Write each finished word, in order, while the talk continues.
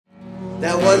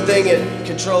That one thing that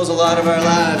controls a lot of our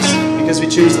lives because we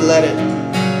choose to let it.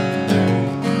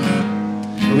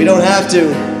 But we don't have to.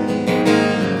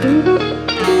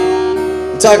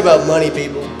 We talk about money,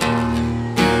 people.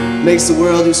 It makes the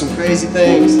world do some crazy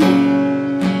things.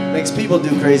 It makes people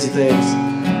do crazy things.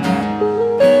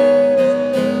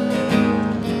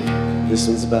 This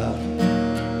one's about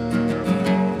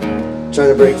trying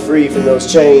to break free from those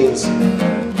chains.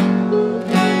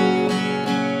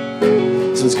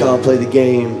 This one's called Play the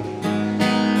Game.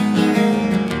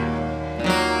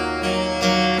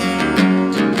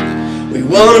 We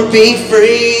want to be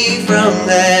free from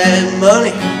that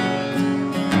money,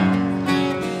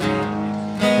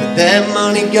 but that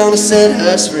money gonna set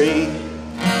us free.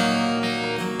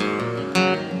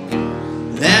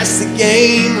 That's the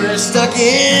game we're stuck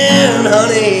in,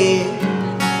 honey.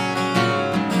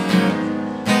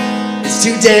 It's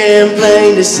too damn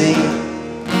plain to see.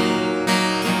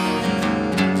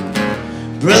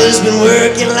 Brother's been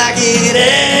working like it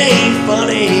ain't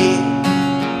funny,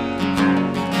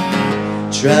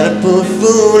 trying to put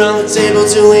food on the table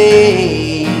to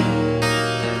eat.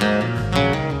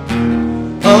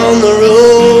 On the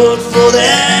road for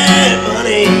that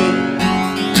money,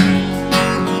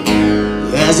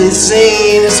 hasn't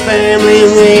seen his family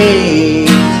in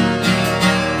weeks.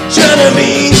 Trying to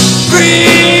be free.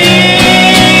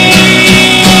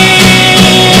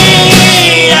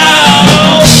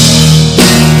 Oh.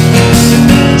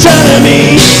 Trying to be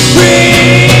free.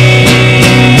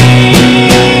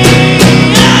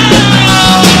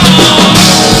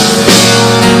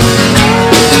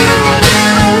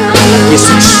 Guess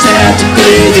we just have to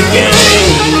play the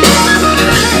game.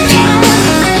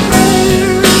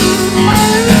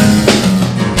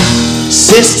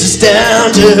 Sister's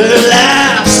down to her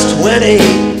last 20,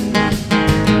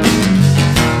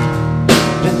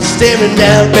 been staring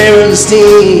down a barrel of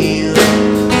steel,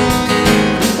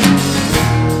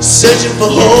 searching for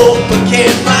hope but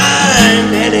can't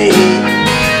find any.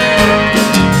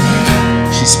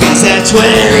 She spends that 20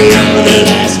 on her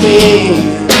last meal.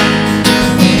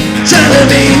 Trying to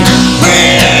be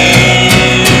free.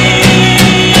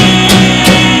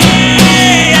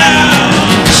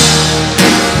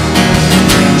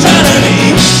 Trying to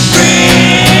be free.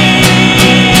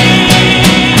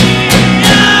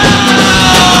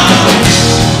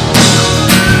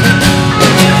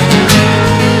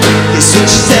 Guess we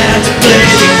just have to play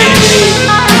the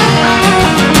game.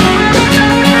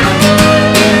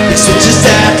 Guess we just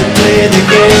have to play the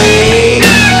game.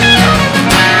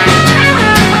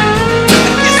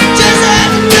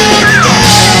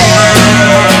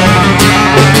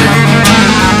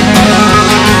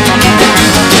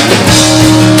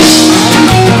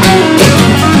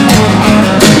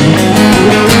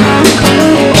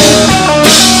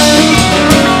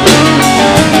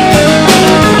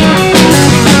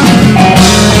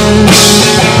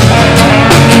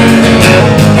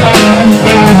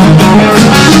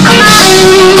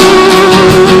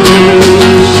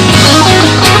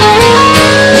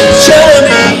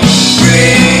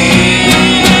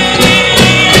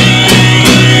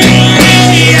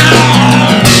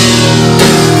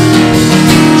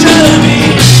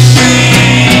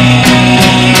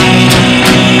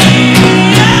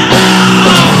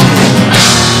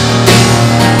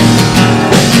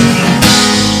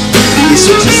 Guess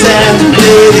we just have to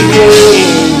play the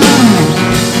game.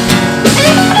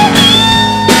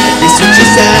 Guess we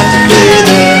just have to play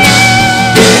the game.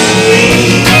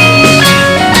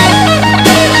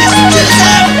 Guess we just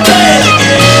have to play the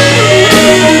game.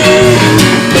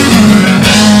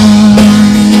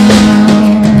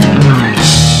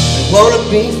 I wanna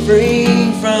be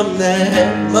free from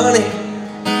that money.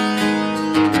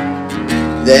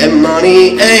 That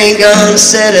money ain't gonna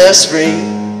set us free.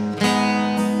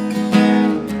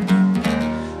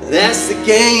 That's the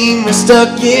game we're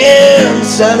stuck in,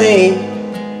 sonny.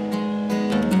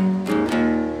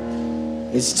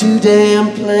 It's too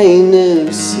damn plain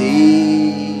to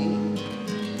see.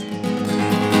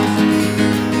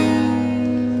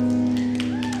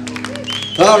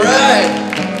 All right.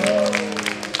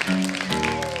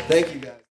 Thank you, guys.